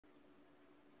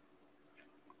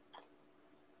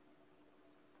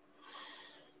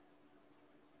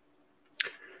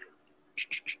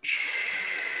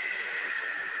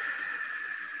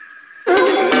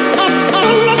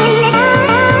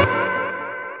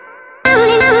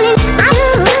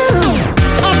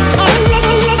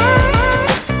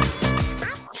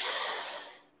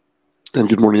And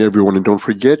good morning, everyone. And don't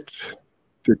forget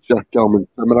that Jeff Gelman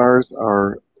seminars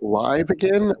are live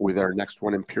again with our next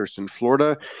one in Pearson,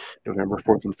 Florida, November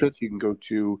 4th and 5th. You can go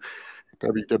to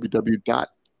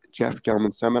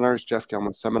www.jeffgelmanseminars,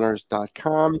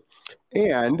 jeffgelmanseminars.com,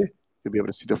 and you'll be able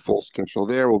to see the full schedule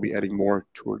there. We'll be adding more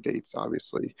tour dates,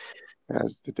 obviously,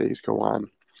 as the days go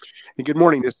on. And good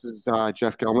morning. This is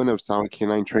Jeff Gelman of Solid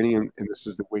Canine Training, and this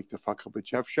is the Wake the Fuck Up with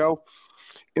Jeff show.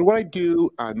 And what I do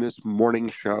on this morning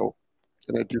show,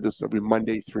 and I do this every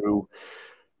Monday through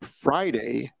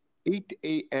Friday, 8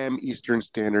 a.m. Eastern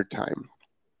Standard Time.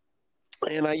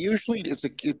 And I usually do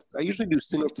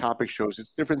single topic shows.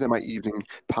 It's different than my evening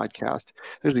podcast.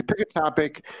 I usually pick a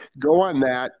topic, go on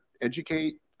that,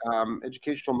 educational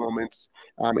moments,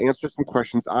 answer some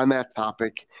questions on that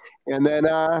topic, and then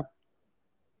it's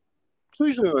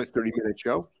usually only a 30-minute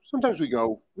show. Sometimes we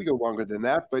go longer than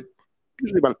that, but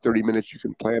usually about 30 minutes you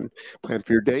can plan for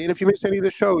your day. And if you miss any of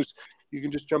the shows, you can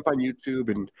just jump on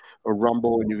YouTube or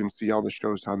Rumble, and you can see all the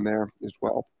shows on there as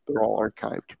well. They're all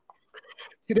archived.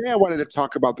 Today, I wanted to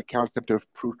talk about the concept of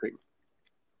proofing.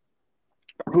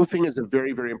 Proofing is a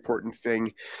very, very important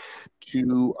thing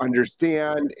to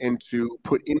understand and to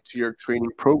put into your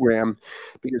training program,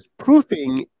 because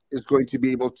proofing is going to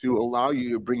be able to allow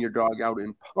you to bring your dog out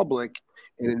in public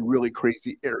and in really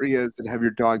crazy areas and have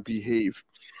your dog behave.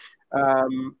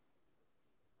 It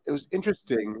was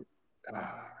interesting.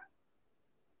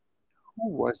 Who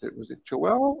was it? Was it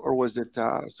Joelle or was it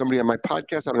somebody on my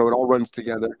podcast? I don't know. It all runs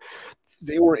together.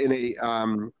 They were in a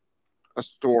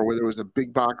store where there was a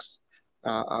big box.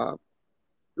 It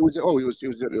was a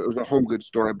home goods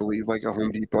store, I believe, like a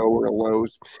Home Depot or a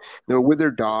Lowe's. They were with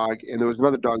their dog, and there was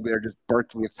another dog there just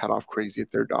barking its head off crazy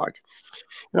at their dog.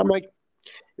 And I'm like,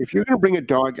 if you're going to bring a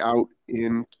dog out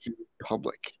into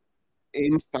public,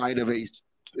 inside of a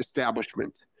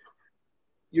establishment,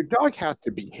 your dog has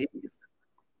to behave.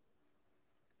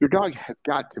 Your dog has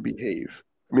got to behave.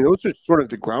 I mean, those are sort of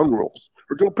the ground rules.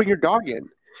 Or don't bring your dog in.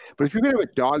 But if you're going to have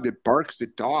a dog that barks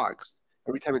at dogs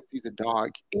every time it sees a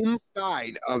dog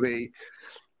inside of a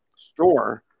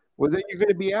store, well, then you're going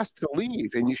to be asked to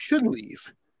leave, and you should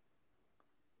leave.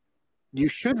 You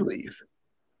should leave.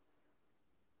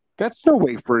 That's no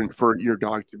way for your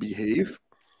dog to behave.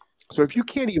 So if you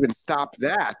can't even stop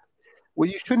that, well,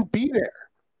 you shouldn't be there.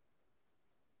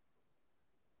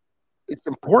 It's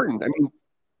important. I mean,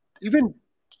 even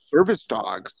service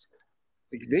dogs,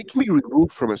 they can be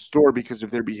removed from a store because of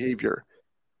their behavior.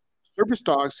 Service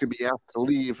dogs can be asked to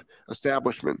leave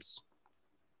establishments.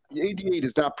 The ADA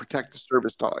does not protect the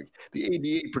service dog. The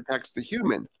ADA protects the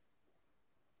human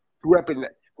who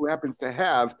happens to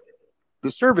have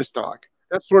the service dog.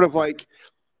 That's sort of like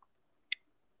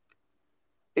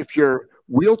if your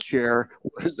wheelchair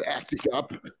was acting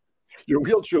up, your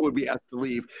wheelchair would be asked to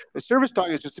leave. The service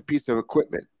dog is just a piece of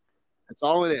equipment. That's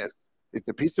all it is. It's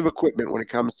a piece of equipment when it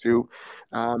comes to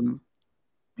the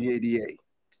ADA.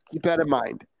 Just keep that in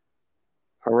mind.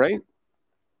 All right?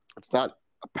 It's not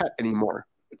a pet anymore.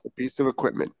 It's a piece of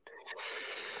equipment.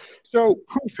 So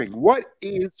proofing. What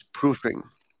is proofing?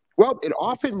 Well, it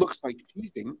often looks like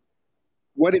teasing.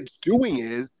 What it's doing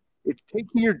is it's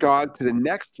taking your dog to the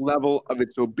next level of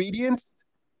its obedience,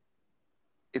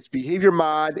 its behavior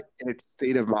mod, and its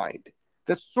state of mind.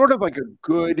 That's sort of like a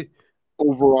good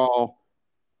overall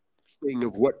thing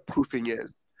of what proofing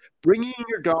is. Bringing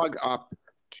your dog up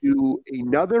to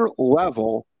another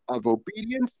level of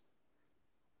obedience,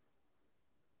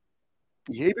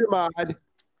 behavior mod,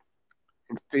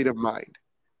 and state of mind.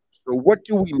 So what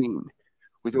do we mean?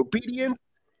 With obedience,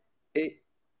 it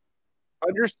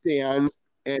understands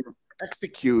and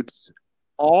executes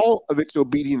all of its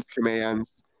obedience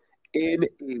commands in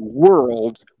a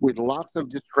world with lots of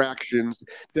distractions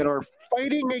that are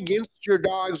fighting against your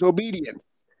dog's obedience.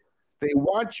 They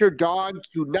want your dog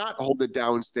to not hold the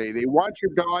down stay. They want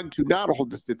your dog to not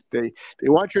hold the sit stay. They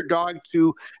want your dog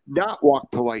to not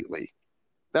walk politely.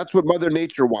 That's what Mother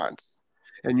Nature wants.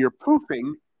 And you're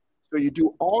proofing, so you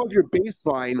do all of your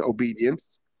baseline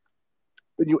obedience,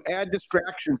 then you add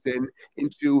distractions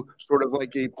into sort of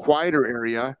like a quieter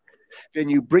area. Then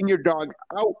you bring your dog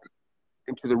out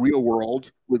into the real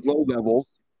world with low levels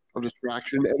of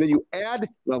distraction, and then you add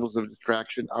levels of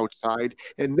distraction outside,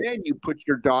 and then you put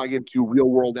your dog into real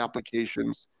world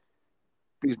applications,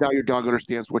 because now your dog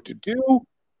understands what to do,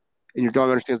 and your dog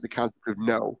understands the concept of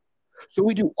no. So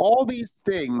we do all these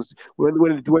things when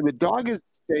the dog is,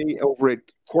 say, over at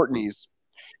Courtney's,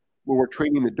 where we're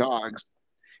training the dogs,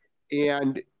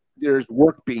 and there's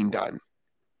work being done.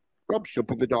 Well, she'll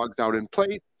put the dogs out in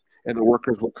place, and the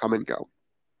workers will come and go.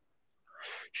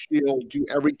 She'll do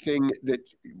everything that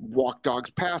walk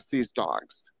dogs past these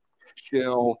dogs.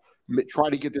 She'll try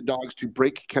to get the dogs to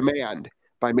break command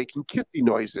by making kissy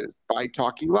noises, by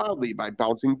talking loudly, by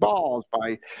bouncing balls,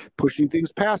 by pushing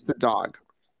things past the dog.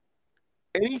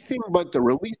 Anything but the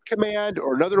release command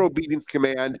or another obedience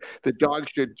command, the dog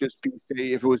should just be,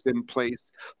 say, if it was in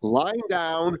place, lying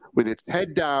down with its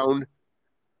head down,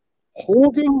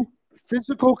 holding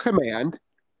physical command,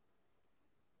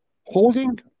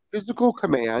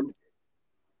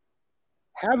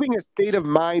 having a state of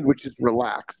mind which is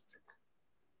relaxed.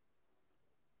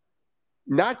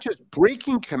 Not just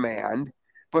breaking command,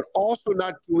 but also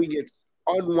not doing its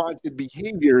unwanted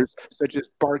behaviors such as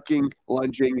barking,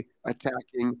 lunging,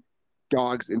 attacking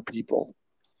dogs and people.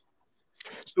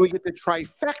 So we get the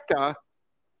trifecta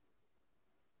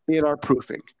in our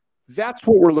proofing. That's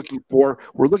what we're looking for.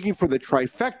 We're looking for the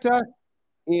trifecta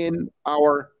in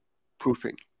our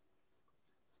proofing.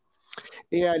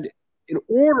 And in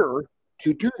order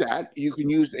to do that, you can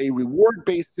use a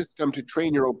reward-based system to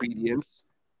train your obedience.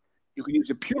 You can use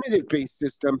a punitive-based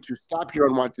system to stop your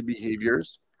unwanted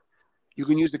behaviors. You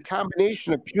can use a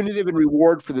combination of punitive and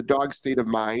reward for the dog's state of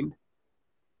mind.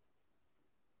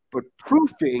 But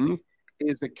proofing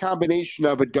is a combination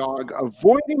of a dog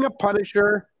avoiding a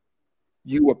punisher,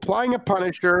 you applying a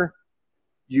punisher,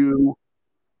 you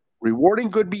rewarding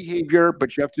good behavior,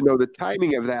 but you have to know the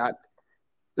timing of that.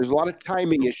 There's a lot of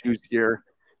timing issues here.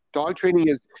 Dog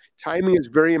training timing is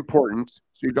very important,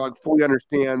 so your dog fully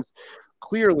understands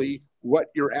clearly what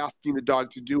you're asking the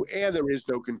dog to do, and there is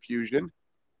no confusion.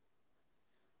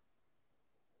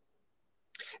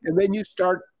 And then you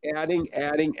start adding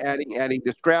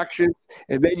distractions,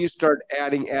 and then you start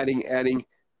adding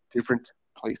different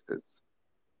places.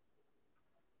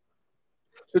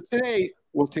 So today,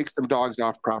 we'll take some dogs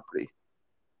off property.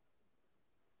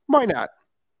 Why not?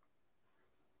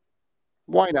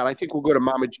 Why not? I think we'll go to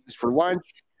Mama G's for lunch,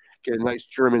 get a nice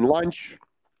German lunch.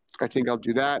 I think I'll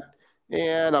do that,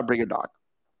 and I'll bring a dog.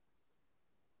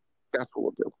 That's what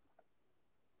we'll do.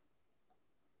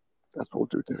 That's what we'll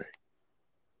do today.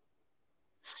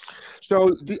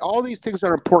 So all these things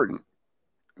are important,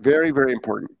 very, very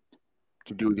important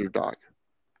to do with your dog.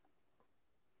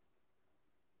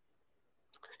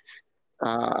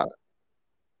 How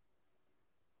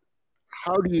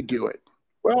do you do it?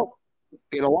 Well,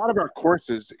 in a lot of our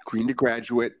courses, Green to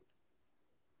Graduate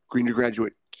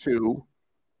 2,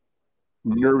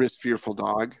 Nervous Fearful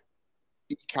Dog,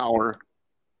 E-Cower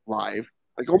Live,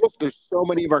 like there's so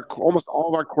many of almost all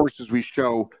of our courses we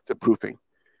show the proofing.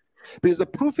 Because the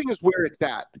proofing is where it's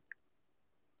at.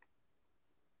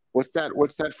 What's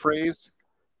that phrase?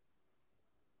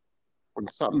 When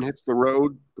something hits the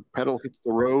road, the pedal hits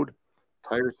the road,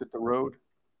 tires hit the road.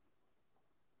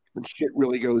 When shit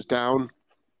really goes down,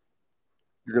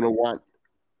 you're going to want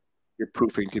your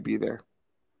proofing to be there.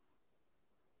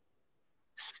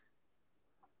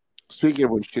 Speaking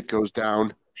of when shit goes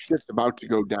down, shit's about to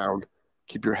go down.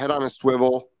 Keep your head on a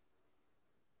swivel.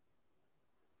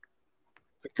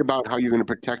 Think about how you're going to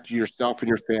protect yourself and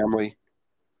your family.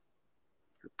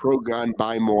 You're pro-gun,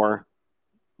 buy more.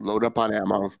 Load up on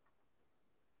ammo.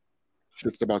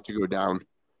 Shit's about to go down.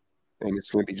 And it's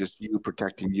going to be just you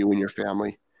protecting you and your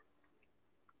family.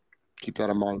 Keep that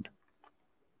in mind.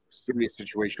 Serious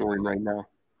situation we're in right now.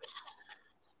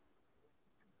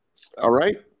 All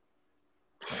right?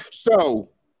 So,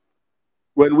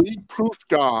 when we proof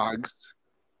dogs,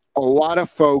 a lot of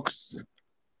folks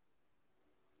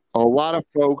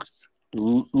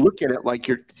look at it like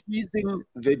you're teasing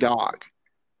the dog.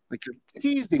 Like you're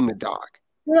teasing the dog.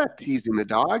 You're not teasing the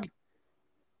dog.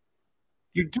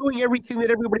 You're doing everything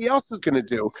that everybody else is going to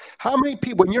do. How many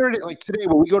people, when you're at it, like today,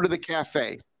 when we go to the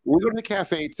cafe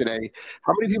today,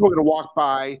 how many people are going to walk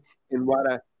by and want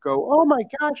to go, oh my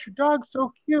gosh, your dog's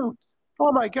so cute.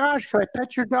 Oh my gosh, can I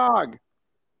pet your dog?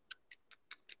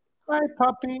 Hi,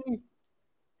 puppy.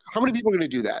 How many people are going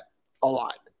to do that? A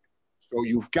lot. So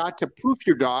you've got to proof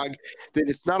your dog that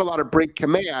it's not a lot of break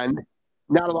command,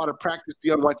 not a lot of practice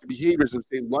the unwanted behaviors of,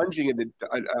 say, lunging at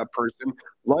a person,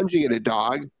 lunging at a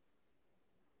dog.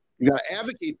 You got to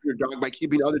advocate for your dog by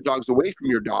keeping other dogs away from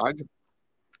your dog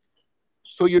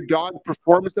so your dog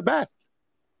performs the best.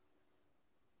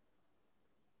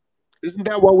 Isn't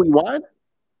that what we want?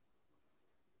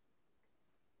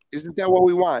 Isn't that what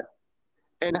we want?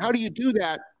 And how do you do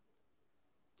that?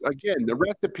 Again, the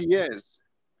recipe is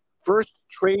first,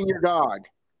 train your dog.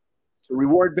 It's a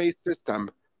reward-based system.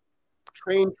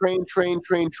 Train.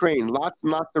 Lots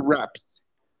and lots of reps.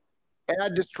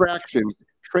 Add distractions.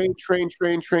 Train.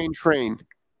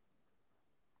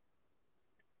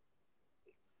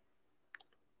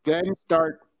 Then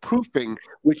start proofing,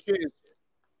 which is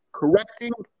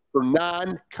correcting for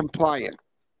non-compliance.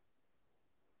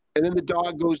 And then the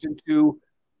dog goes into,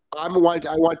 I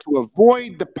want to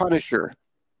avoid the punisher.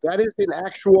 That is an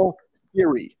actual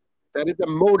theory. That is a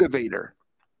motivator.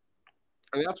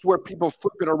 And that's where people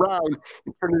flip it around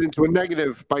and turn it into a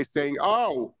negative by saying,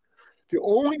 oh, the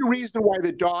only reason why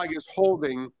the dog is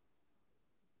holding,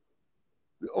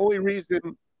 the only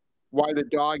reason why the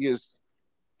dog is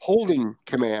holding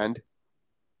command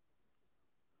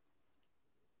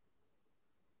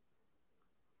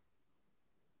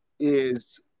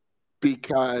is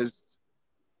because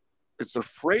it's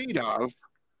afraid of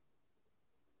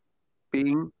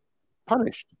being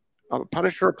punished. A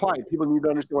punisher applied. People need to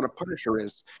understand what a punisher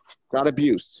is. It's not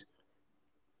abuse.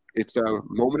 It's a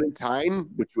moment in time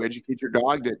which you educate your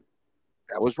dog that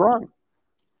that was wrong.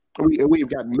 We've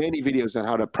got many videos on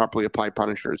how to properly apply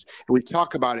punishers, and we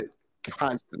talk about it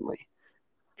constantly.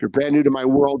 If you're brand new to my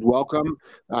world, welcome.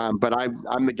 But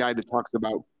I'm the guy that talks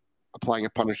about applying a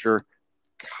punisher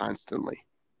constantly.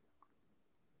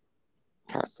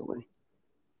 Constantly.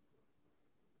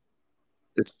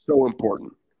 It's so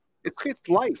important. It's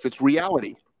life. It's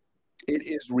reality. It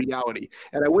is reality.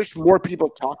 And I wish more people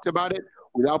talked about it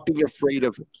without being afraid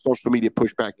of social media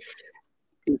pushback.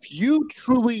 If you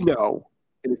truly know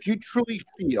and if you truly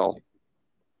feel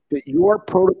that your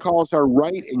protocols are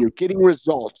right and you're getting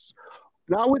results,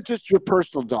 not with just your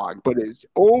personal dog, but it's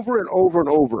over and over and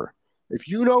over. If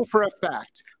you know for a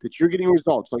fact that you're getting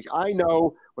results, like I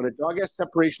know when a dog has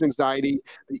separation anxiety,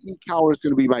 the e-collar is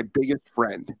going to be my biggest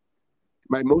friend,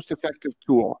 my most effective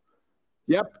tool.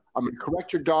 Yep, I'm going to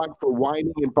correct your dog for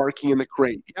whining and barking in the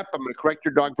crate. Yep, I'm going to correct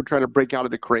your dog for trying to break out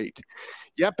of the crate.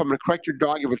 Yep, I'm going to correct your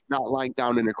dog if it's not lying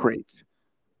down in a crate.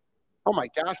 Oh my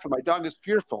gosh, but my dog is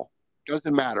fearful.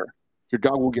 Doesn't matter. Your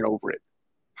dog will get over it.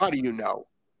 How do you know?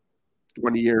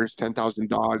 20 years, 10,000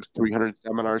 dogs, 300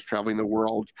 seminars, traveling the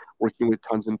world, working with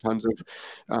tons and tons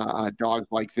of dogs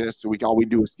like this. So all we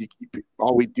do is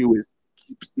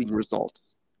keep seeing results.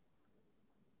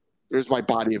 There's my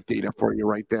body of data for you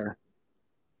right there.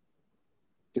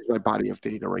 There's my body of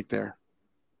data right there.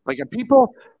 Like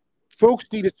folks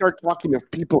need to start talking to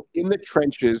people in the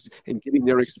trenches and getting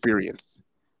their experience.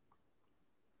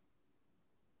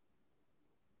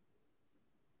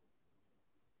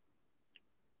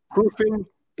 Proofing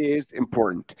is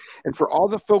important. And for all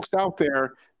the folks out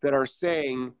there that are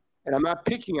saying, and I'm not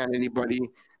picking on anybody,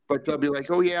 but they'll be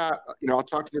like, oh, yeah, I'll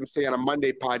talk to them, say, on a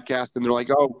Monday podcast, and they're like,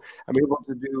 oh, I'm able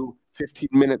to do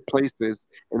 15-minute places.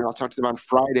 And then I'll talk to them on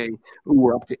Friday, ooh,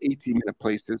 we're up to 18-minute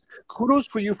places. Kudos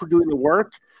for you for doing the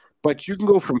work, but you can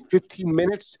go from 15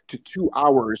 minutes to 2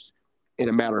 hours in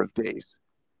a matter of days.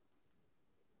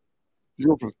 You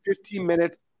go from 15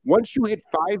 minutes. Once you hit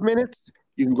 5 minutes,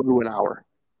 you can go to an hour.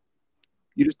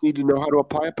 You just need to know how to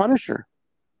apply a punisher.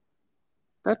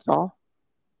 That's all.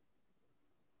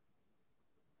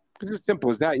 It's as simple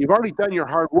as that. You've already done your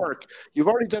hard work. You've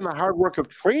already done the hard work of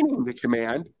training the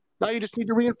command. Now you just need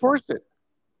to reinforce it.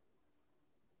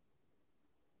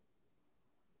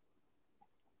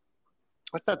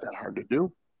 That's not that hard to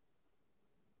do.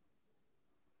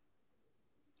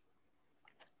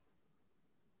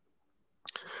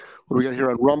 What do we got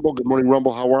here on Rumble? Good morning,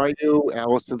 Rumble. How are you?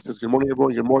 Allison says, good morning,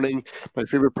 everyone. Good morning. My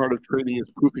favorite part of training is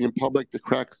proofing in public. The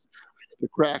cracks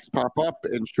pop up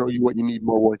and show you what you need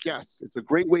more work. Yes, it's a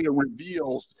great way. It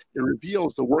reveals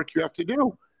the work you have to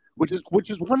do, which is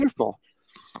wonderful.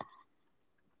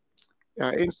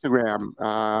 Instagram,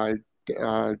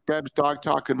 Deb's Dog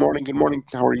Talk. Good morning. Good morning.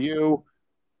 How are you?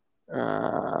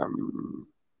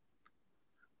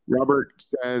 Robert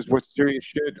says, "What's serious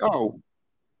shit?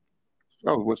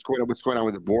 What's going on? What's going on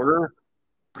with the border?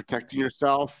 Protecting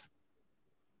yourself.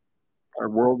 Our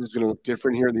world is going to look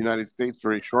different here in the United States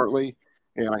very shortly."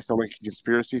 And I sound like a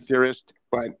conspiracy theorist,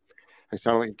 but I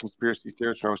sound like a conspiracy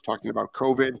theorist when I was talking about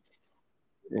COVID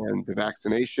and the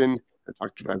vaccination.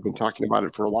 I've been talking about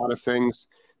it for a lot of things,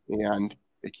 and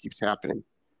it keeps happening.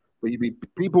 But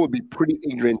people would be pretty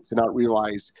ignorant to not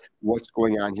realize what's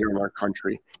going on here in our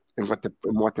country and what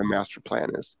the master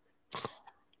plan is.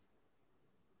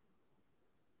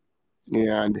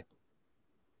 And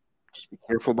just be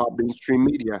careful about mainstream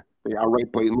media. They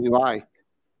outright blatantly lie.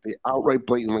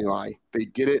 They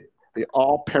did it. They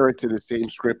all parroted the same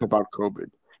script about COVID.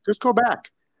 Just go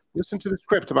back. Listen to the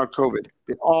script about COVID.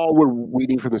 They all were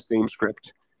reading from the same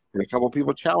script. And a couple of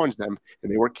people challenged them,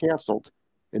 and they were canceled.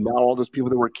 And now all those people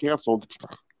that were canceled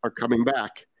are coming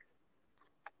back.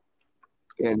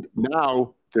 And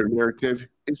now their narrative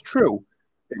is true.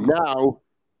 And now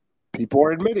people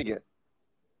are admitting it.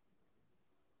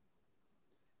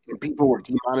 And people were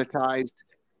demonetized.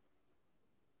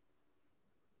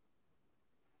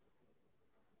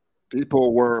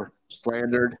 People were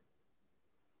slandered.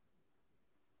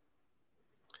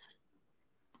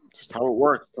 just how it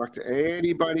works. Talk to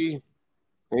anybody,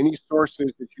 any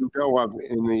sources that you know of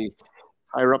in the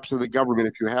higher ups of the government.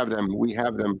 If you have them, we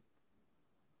have them.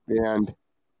 And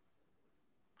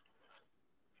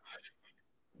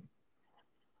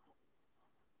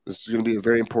this is going to be a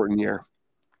very important year.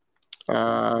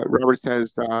 Robert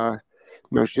says,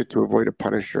 no shit to avoid a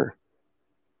Punisher.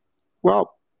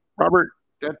 Well, Robert,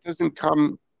 that doesn't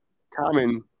come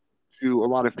common to a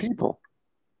lot of people.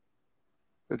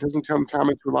 That doesn't come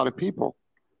common to a lot of people.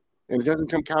 And it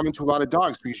doesn't come common to a lot of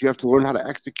dogs because you have to learn how to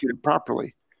execute it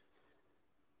properly.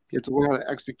 You have to learn how to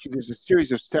execute. There's a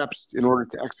series of steps in order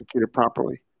to execute it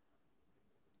properly.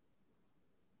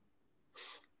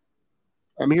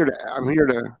 I'm here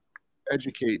to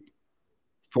educate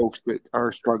folks that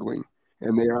are struggling,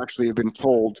 and they actually have been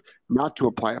told not to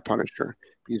apply a Punisher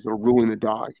because it'll ruin the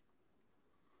dog.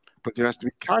 But there has to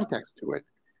be context to it.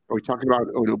 Are we talking about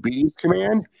an obedience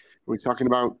command? Are we talking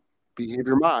about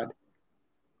behavior mod?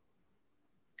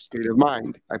 State of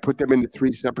mind. I put them into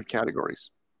 3 separate categories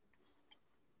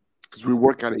because we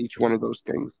work on each one of those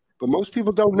things. But most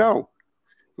people don't know.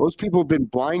 Most people have been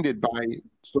blinded by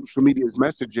social media's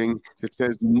messaging that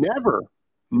says never,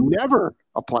 never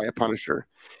apply a Punisher.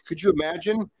 Could you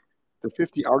imagine the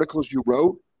 50 articles you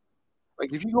wrote?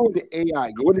 Like if you go into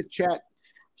AI, go into Chat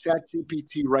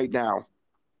GPT right now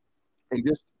and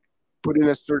just put in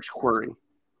a search query,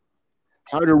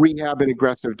 how to rehab an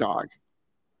aggressive dog.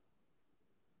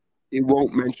 It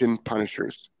won't mention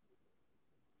Punishers.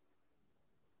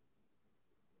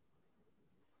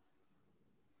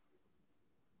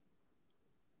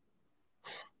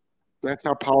 That's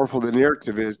how powerful the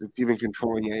narrative is. It's even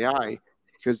controlling AI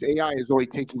because AI is only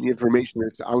taking the information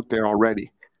that's out there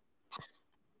already.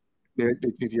 They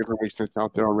take the information that's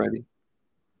out there already.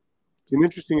 It's an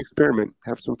interesting experiment.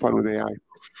 Have some fun with AI.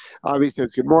 Avi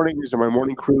says, good morning. These are my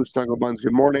morning crew. Snuggle Buns,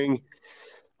 good morning.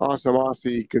 Awesome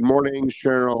Aussie, good morning.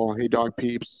 Cheryl, hey dog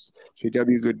peeps.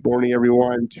 JW, good morning,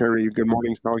 everyone. Terry, good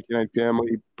morning. Solid Canine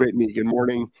family. Brittany, good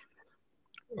morning.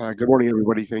 Good morning,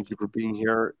 everybody. Thank you for being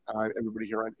here. Everybody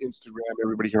here on Instagram,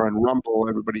 everybody here on Rumble,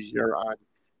 everybody here on,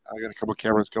 I got a couple of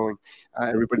cameras going.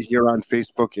 Everybody here on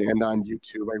Facebook and on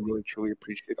YouTube. I really, truly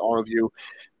appreciate all of you.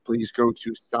 Please go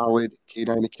to Solid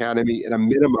K9 Academy. At a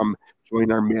minimum,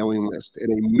 join our mailing list. At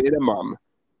a minimum,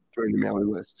 join the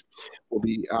mailing list.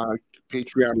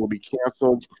 Patreon will be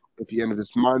canceled at the end of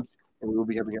this month, and we will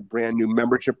be having a brand new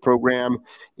membership program,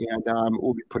 and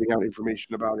we'll be putting out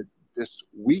information about it this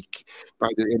week. By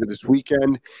the end of this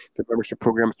weekend, the membership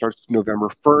program starts November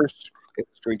 1st.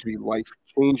 It's going to be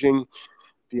life-changing.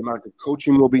 The amount of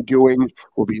coaching we'll be doing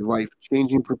will be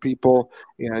life-changing for people,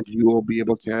 and you will be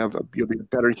able to you'll be a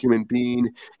better human being.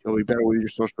 You'll be better with your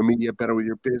social media, better with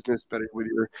your business, better with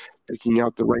your picking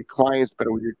out the right clients,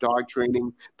 better with your dog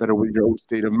training, better with your own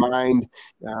state of mind.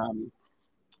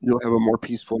 You'll have a more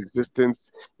peaceful existence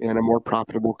and a more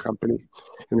profitable company.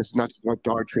 And it's not just about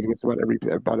dog training; it's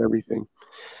about everything.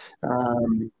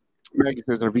 Maggie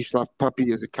says our Vizsla puppy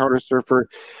is a counter surfer,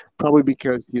 probably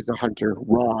because he's a hunter.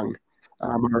 Wrong.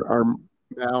 Our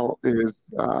Mal is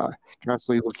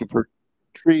constantly looking for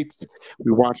treats.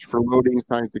 We watch for loading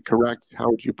signs that correct. How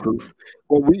would you prove?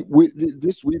 Well,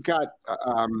 we've got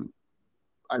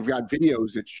I've got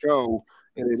videos that show,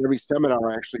 and at every seminar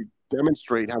I actually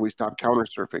demonstrate how we stop counter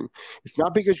surfing. It's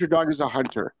not because your dog is a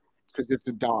hunter; it's because it's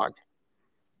a dog.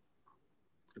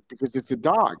 It's because it's a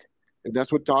dog, and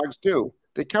that's what dogs do.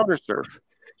 They counter surf.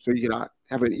 So you gotta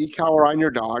have an e-collar on your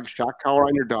dog, shock collar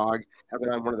on your dog, have it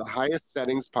on one of the highest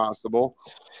settings possible,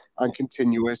 on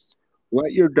continuous.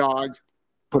 Let your dog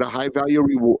put a high value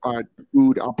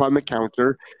food up on the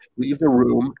counter, leave the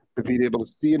room, but being able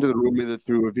to see into the room either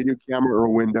through a video camera or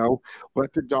a window.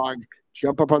 Let the dog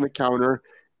jump up on the counter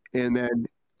and then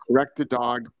correct the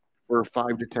dog for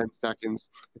 5 to 10 seconds.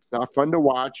 It's not fun to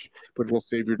watch, but it'll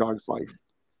save your dog's life.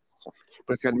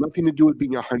 But it's got nothing to do with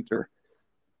being a hunter.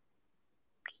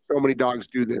 So many dogs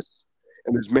do this,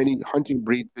 and there's many hunting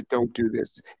breeds that don't do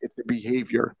this. It's a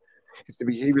behavior. It's a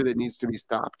behavior that needs to be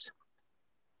stopped.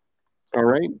 All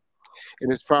right.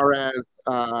 And as far as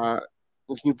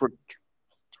looking for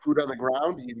food on the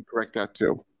ground, you can correct that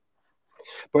too.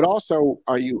 But also,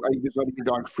 are you just letting your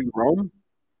dog free roam?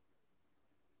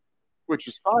 Which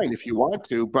is fine if you want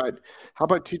to, but how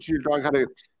about teaching your dog how to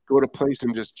go to a place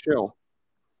and just chill?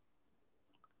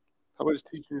 How about just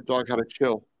teaching your dog how to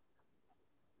chill?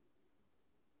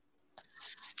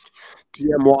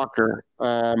 TM Walker,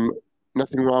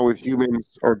 nothing wrong with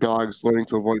humans or dogs learning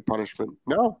to avoid punishment.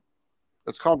 No,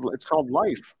 it's called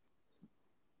life.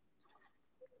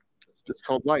 It's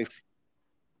called life.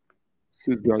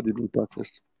 Excuse me, I did eat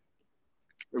breakfast.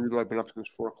 Even though I've been up since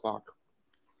 4 o'clock.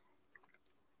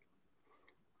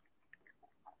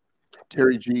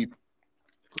 Terry G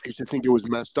used to think it was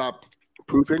messed up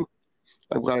proofing.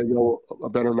 I'm glad I know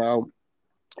better now.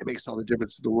 It makes all the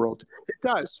difference in the world. It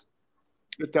does.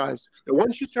 It does. And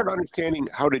once you start understanding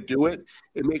how to do it,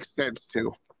 it makes sense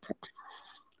too.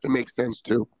 It makes sense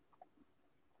too.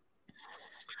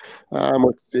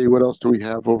 Let's see, what else do we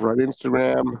have over on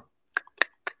Instagram?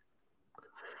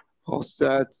 All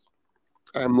set.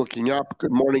 I'm looking up.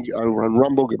 Good morning. Over on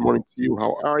Rumble. Good morning to you.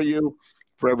 How are you?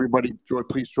 For everybody,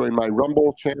 please join my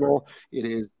Rumble channel. It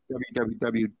is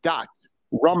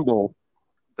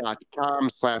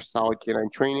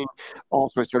www.rumble.com/solidk9training.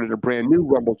 Also, I started a brand new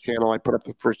Rumble channel. I put up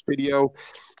the first video.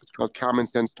 It's called Common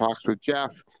Sense Talks with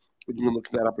Jeff. You can look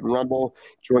that up in Rumble.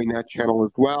 Join that channel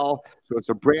as well. So it's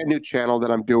a brand new channel that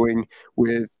I'm doing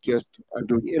I'm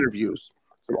doing interviews.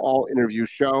 It's an all interview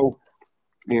show.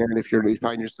 And if you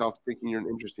find yourself thinking you're an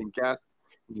interesting guest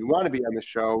and you want to be on the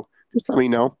show, just let me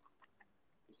know.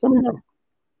 Just let me know.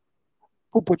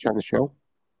 We'll put you on the show.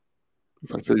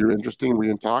 If I feel you're interesting, we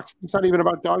can talk. It's not even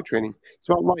about dog training. It's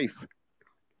about life.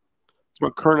 It's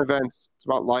about current events. It's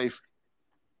about life.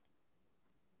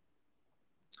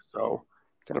 So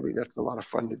that's a lot of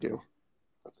fun to do.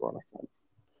 That's a lot of fun.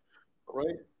 All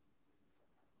right.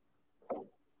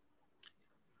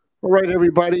 All right,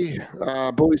 everybody.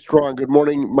 Bully Strong, good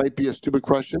morning. Might be a stupid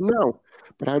question. No.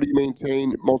 But how do you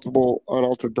maintain multiple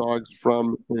unaltered dogs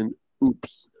from an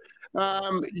oops?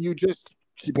 You just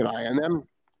keep an eye on them.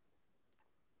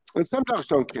 And some dogs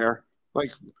don't care.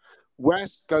 Like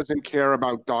Wes doesn't care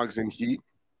about dogs in heat.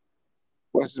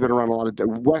 Wes has been around a lot of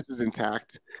dogs. Wes is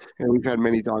intact, and we've had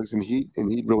many dogs in heat,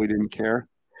 and he really didn't care.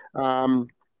 You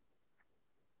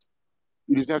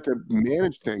just have to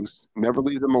manage things. Never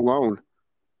leave them alone.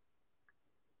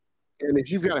 And if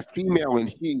you've got a female in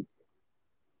heat,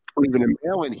 or even a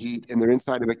male in heat, and they're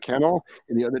inside of a kennel,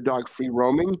 and the other dog free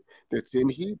roaming that's in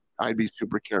heat, I'd be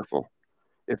super careful.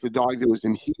 If the dog that was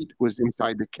in heat was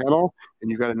inside the kennel, and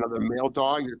you got another male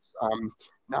dog that's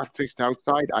not fixed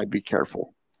outside, I'd be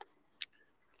careful.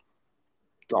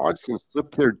 Dogs can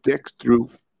slip their dicks through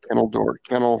kennel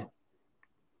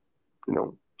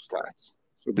slats.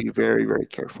 So be very, very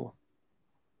careful.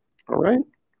 All right?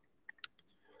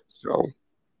 So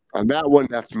on that one,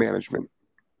 that's management.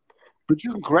 But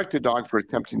you can correct a dog for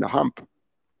attempting to hump.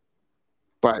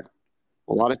 But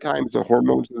a lot of times the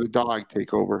hormones of the dog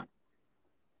take over.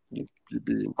 You'd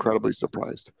be incredibly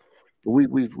surprised. But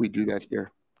we do that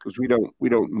here because we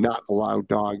don't not allow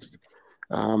dogs.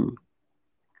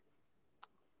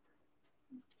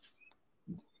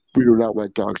 We do not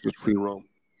let dogs just free roam.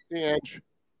 Hey, Ange.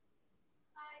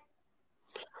 Hi.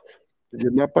 Did you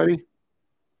get that, buddy?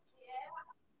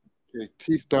 Yeah. Okay,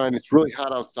 teeth done. It's really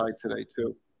hot outside today,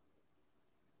 too.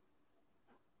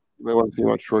 You might want to think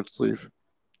about short sleeve.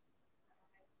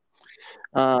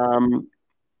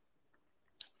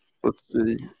 Let's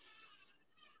see.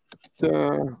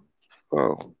 I'm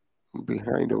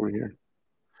behind over here.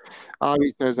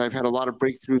 Avi says, I've had a lot of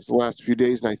breakthroughs the last few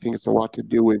days, and I think it's a lot to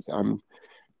do with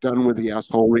done with the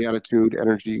asshole re-attitude,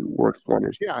 energy works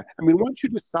wonders. Yeah, I mean, once you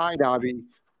decide, Avi,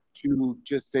 to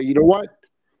just say, you know what,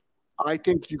 I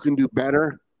think you can do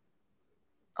better.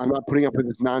 I'm not putting up with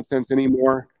this nonsense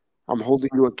anymore. I'm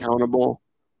holding you accountable.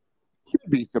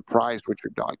 You'd be surprised what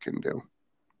your dog can do.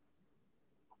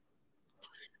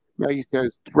 Maggie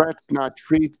says, threats, not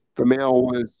treats. The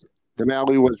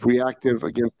Mally was reactive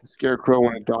against the scarecrow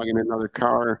and a dog in another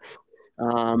car.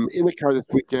 In the car this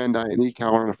weekend, an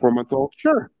e-cow on a 4-month-old.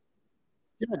 Sure.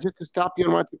 Yeah, just to stop the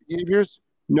unwanted behaviors?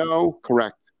 No,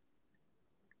 correct.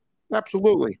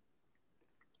 Absolutely.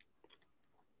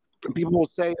 And people will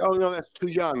say, oh, no, that's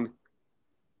too young.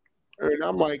 And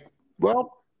I'm like,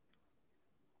 well,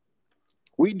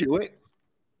 we do it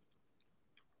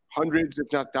hundreds,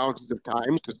 if not thousands of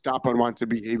times to stop unwanted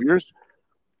behaviors.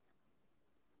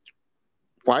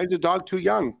 Why is the dog too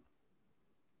young?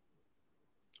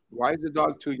 Why is the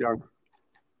dog too young?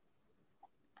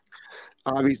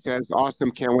 Avi says, awesome.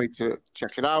 Can't wait to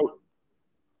check it out.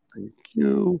 Thank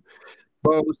you.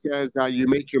 Bo says, you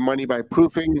make your money by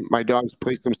proofing. My dogs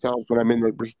place themselves when I'm in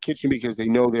the kitchen because they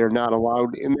know they're not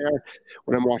allowed in there.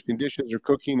 When I'm washing dishes or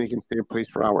cooking, they can stay in place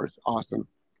for hours. Awesome.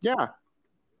 Yeah.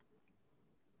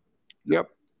 Yep.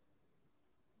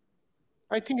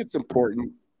 I think it's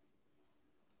important.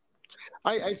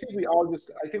 I think we all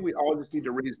just need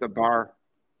to raise the bar.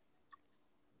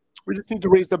 We just need to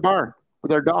raise the bar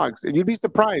with our dogs. And you'd be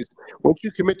surprised. Once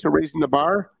you commit to raising the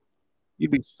bar,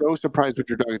 you'd be so surprised what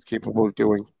your dog is capable of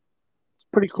doing. It's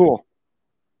pretty cool.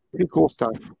 Pretty cool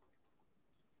stuff.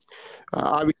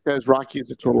 Avi says, Rocky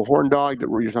is a total horn dog. That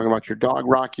you're talking about your dog,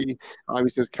 Rocky. Avi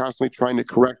says, constantly trying to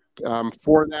correct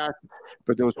for that.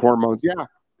 But those hormones, yeah,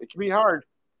 It can be hard.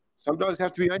 Some dogs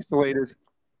have to be isolated.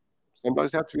 Some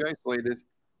dogs have to be isolated.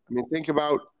 I mean, think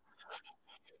about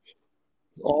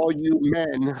all you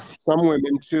men, some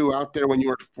women too, out there when you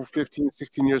were 15,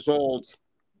 16 years old.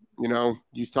 You know,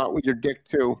 you thought with your dick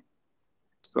too.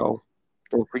 So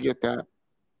don't forget that.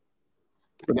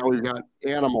 But now we've got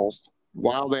animals,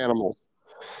 wild animals.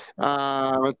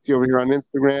 Let's see over here on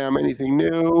Instagram. Anything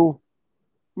new?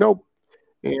 Nope.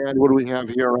 And what do we have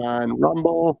here on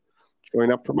Rumble?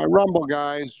 Join up for my Rumble,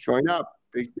 guys. Join up.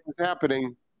 Big things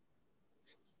happening.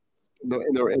 In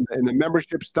the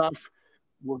membership stuff,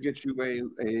 we'll get you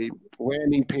a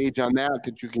landing page on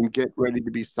that you can get ready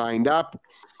to be signed up.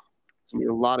 There's going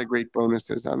to be a lot of great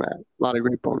bonuses on that. A lot of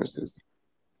great bonuses.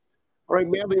 All right,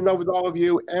 madly in love with all of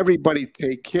you. Everybody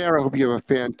take care. I hope you have a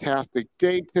fantastic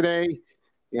day today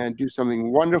and do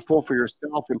something wonderful for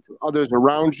yourself and for others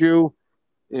around you.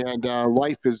 And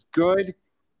life is good.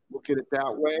 Look at it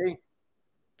that way.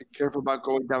 Be careful about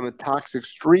going down the toxic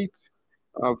street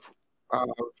of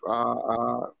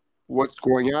what's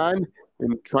going on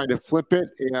and try to flip it.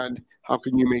 And how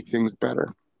can you make things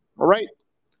better? All right.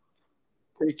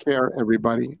 Take care,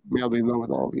 everybody. Madly in love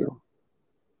with all of you.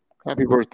 Happy birthday.